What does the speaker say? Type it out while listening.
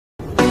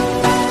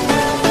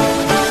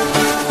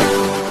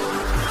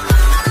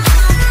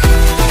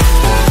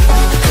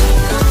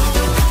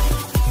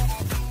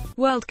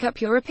World Cup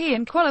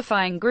European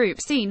Qualifying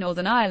Group C,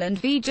 Northern Ireland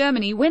v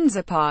Germany,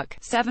 Windsor Park,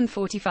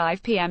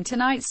 7:45 p.m.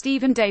 tonight.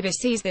 Stephen Davis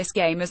sees this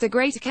game as a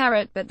great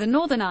carrot, but the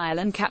Northern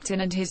Ireland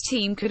captain and his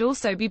team could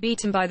also be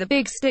beaten by the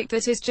big stick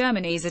that is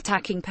Germany's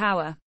attacking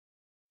power.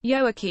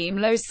 Joachim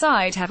Löw's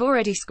side have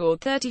already scored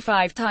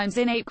 35 times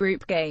in 8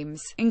 group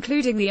games,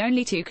 including the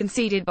only 2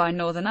 conceded by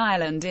Northern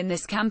Ireland in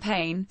this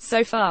campaign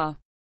so far.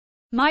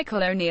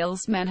 Michael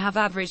O'Neill's men have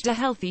averaged a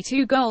healthy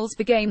 2 goals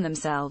per game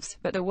themselves,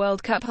 but the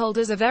World Cup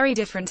holders are very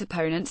different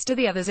opponents to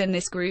the others in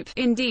this group,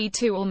 indeed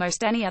to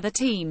almost any other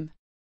team.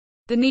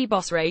 The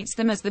NIBOS rates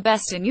them as the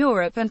best in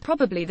Europe and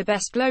probably the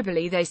best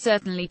globally. They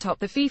certainly top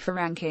the FIFA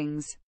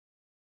rankings.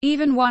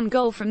 Even 1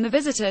 goal from the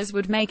visitors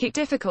would make it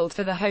difficult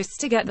for the hosts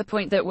to get the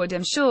point that would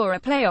ensure a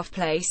playoff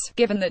place,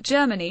 given that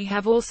Germany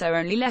have also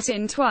only let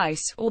in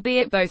twice,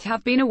 albeit both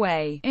have been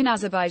away, in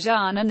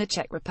Azerbaijan and the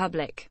Czech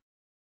Republic.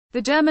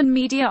 The German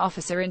media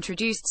officer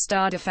introduced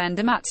star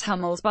defender Mats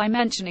Hummels by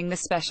mentioning the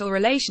special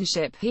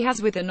relationship he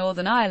has with the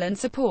Northern Ireland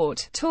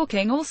support,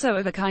 talking also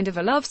of a kind of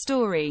a love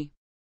story.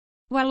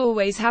 "We'll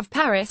always have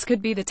Paris"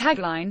 could be the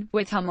tagline,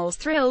 with Hummels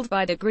thrilled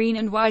by the Green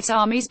and White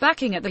Army's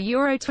backing at the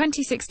Euro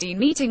 2016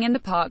 meeting in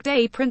the Parc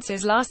des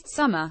Princes last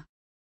summer.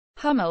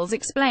 Hummels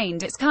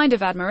explained, "It's kind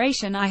of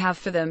admiration I have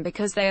for them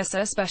because they are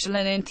so special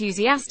and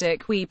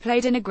enthusiastic. We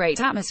played in a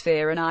great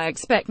atmosphere and I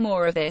expect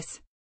more of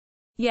this."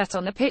 Yet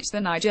on the pitch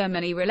the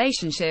Germany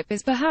relationship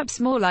is perhaps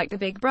more like the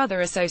Big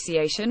Brother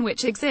association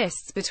which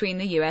exists between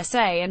the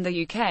USA and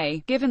the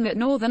UK, given that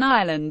Northern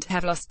Ireland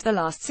have lost the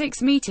last 6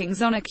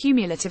 meetings on a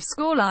cumulative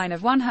scoreline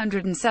of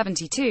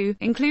 172,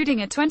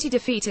 including a 20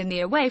 defeat in the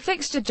away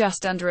fixture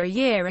just under a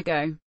year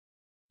ago.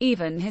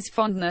 Even his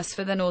fondness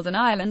for the Northern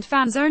Ireland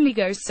fans only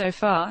goes so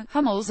far,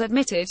 Hummels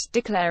admitted,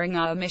 declaring,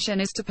 "Our mission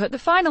is to put the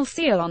final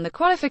seal on the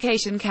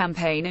qualification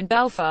campaign in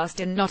Belfast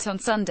and not on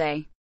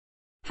Sunday."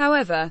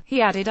 However,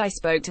 he added, "I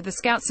spoke to the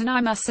scouts and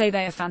I must say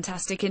they are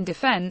fantastic in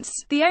defense.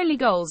 The only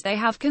goals they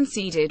have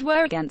conceded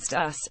were against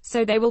us,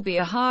 so they will be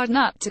a hard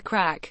nut to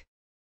crack."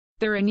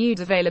 The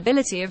renewed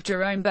availability of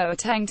Jerome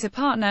Boateng to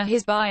partner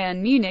his Bayern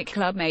Munich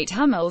clubmate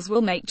Hummels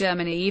will make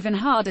Germany even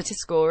harder to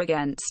score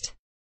against.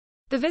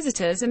 The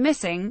visitors are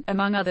missing,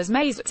 among others,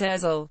 Mesut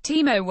Ozil,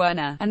 Timo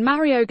Werner, and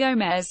Mario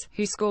Gomez,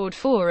 who scored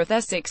 4 of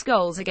their 6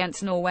 goals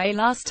against Norway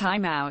last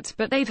time out,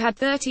 but they've had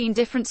 13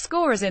 different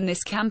scorers in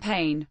this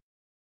campaign.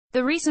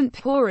 The recent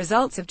poor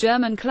results of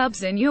German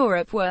clubs in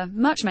Europe were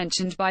much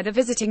mentioned by the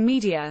visiting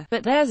media,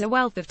 but there's a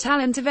wealth of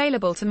talent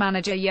available to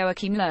manager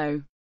Joachim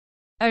Löw.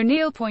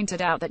 O'Neill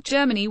pointed out that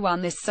Germany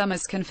won this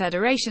summer's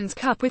Confederations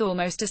Cup with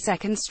almost a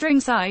second-string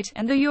side,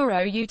 and the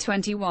Euro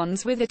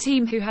U21s with a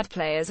team who had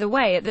players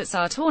away at the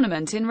Tsar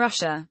tournament in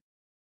Russia.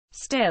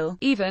 Still,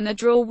 even a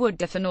draw would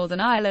do for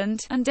Northern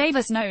Ireland, and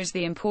Davis knows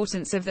the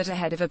importance of that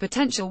ahead of a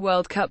potential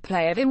World Cup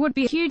player. It would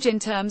be huge in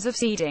terms of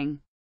seeding.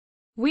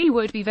 "We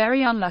would be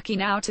very unlucky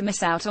now to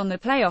miss out on the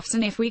playoffs,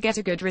 and if we get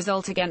a good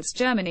result against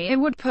Germany it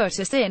would put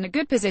us in a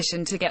good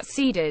position to get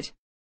seeded.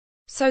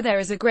 So there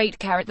is a great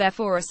carrot there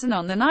for us, and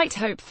on the night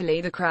hopefully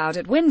the crowd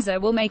at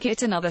Windsor will make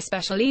it another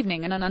special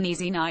evening and an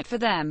uneasy night for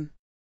them.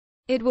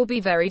 It will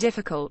be very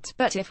difficult,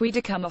 but if we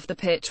do come off the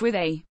pitch with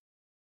a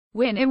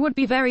win it would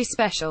be very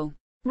special.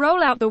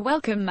 Roll out the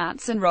welcome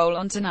mats and roll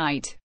on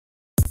tonight."